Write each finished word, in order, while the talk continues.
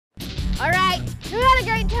All right, who had a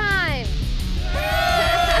great time?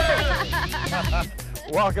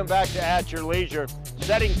 Welcome back to At Your Leisure.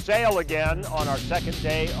 Setting sail again on our second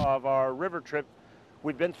day of our river trip.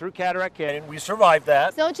 We've been through Cataract Canyon. We survived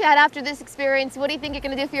that. So, Chad, after this experience, what do you think you're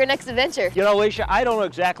going to do for your next adventure? You know, Alisha, I don't know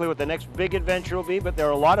exactly what the next big adventure will be, but there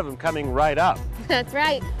are a lot of them coming right up. That's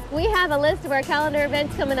right. We have a list of our calendar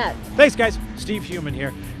events coming up. Thanks, guys. Steve Human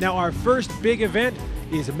here. Now, our first big event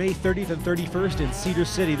is May 30th and 31st in Cedar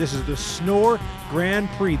City. This is the SNORE Grand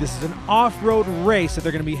Prix. This is an off-road race that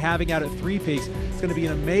they're going to be having out at Three Peaks. It's going to be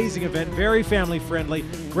an amazing event, very family-friendly,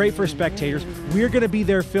 great for spectators. We're going to be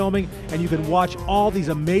there filming, and you can watch all these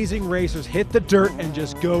amazing racers hit the dirt and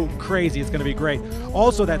just go crazy. It's going to be great.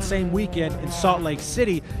 Also, that same weekend in Salt Lake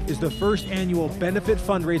City is the first annual benefit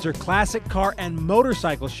fundraiser classic car and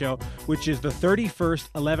motorcycle show, which is the 31st,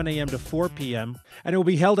 11 a.m. to 4 p.m. And it will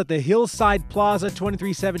be held at the Hillside Plaza,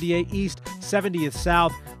 2378 East, 70th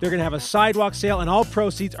South. They're going to have a sidewalk sale, and all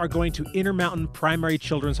proceeds are going to Intermountain Primary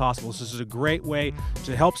Children's Hospital. So this is a great way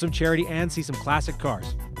to help some charity and see some classic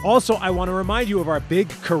cars. Also, I want to remind you of our big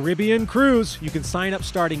Caribbean cruise. You can sign up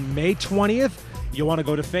starting May 20th. You'll want to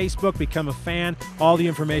go to Facebook, become a fan. All the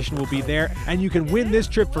information will be there. And you can win this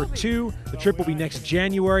trip for two. The trip will be next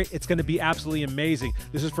January. It's going to be absolutely amazing.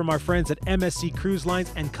 This is from our friends at MSC Cruise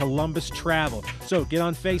Lines and Columbus Travel. So get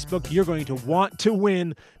on Facebook. You're going to want to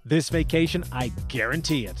win this vacation. I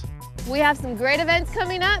guarantee it. We have some great events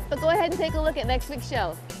coming up, but go ahead and take a look at next week's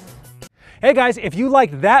show. Hey guys, if you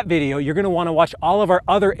liked that video, you're going to want to watch all of our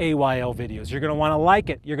other AYL videos. You're going to want to like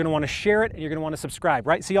it, you're going to want to share it, and you're going to want to subscribe,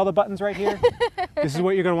 right? See all the buttons right here? This is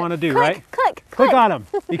what you're going to want to do, right? Click on them,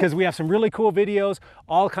 because we have some really cool videos,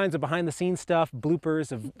 all kinds of behind the scenes stuff,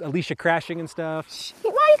 bloopers of Alisha crashing and stuff. Why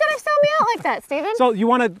are you going to sell me out like that, Steven? So you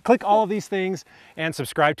want to click all of these things and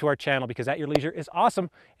subscribe to our channel, because At Your Leisure is awesome,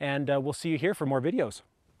 and we'll see you here for more videos.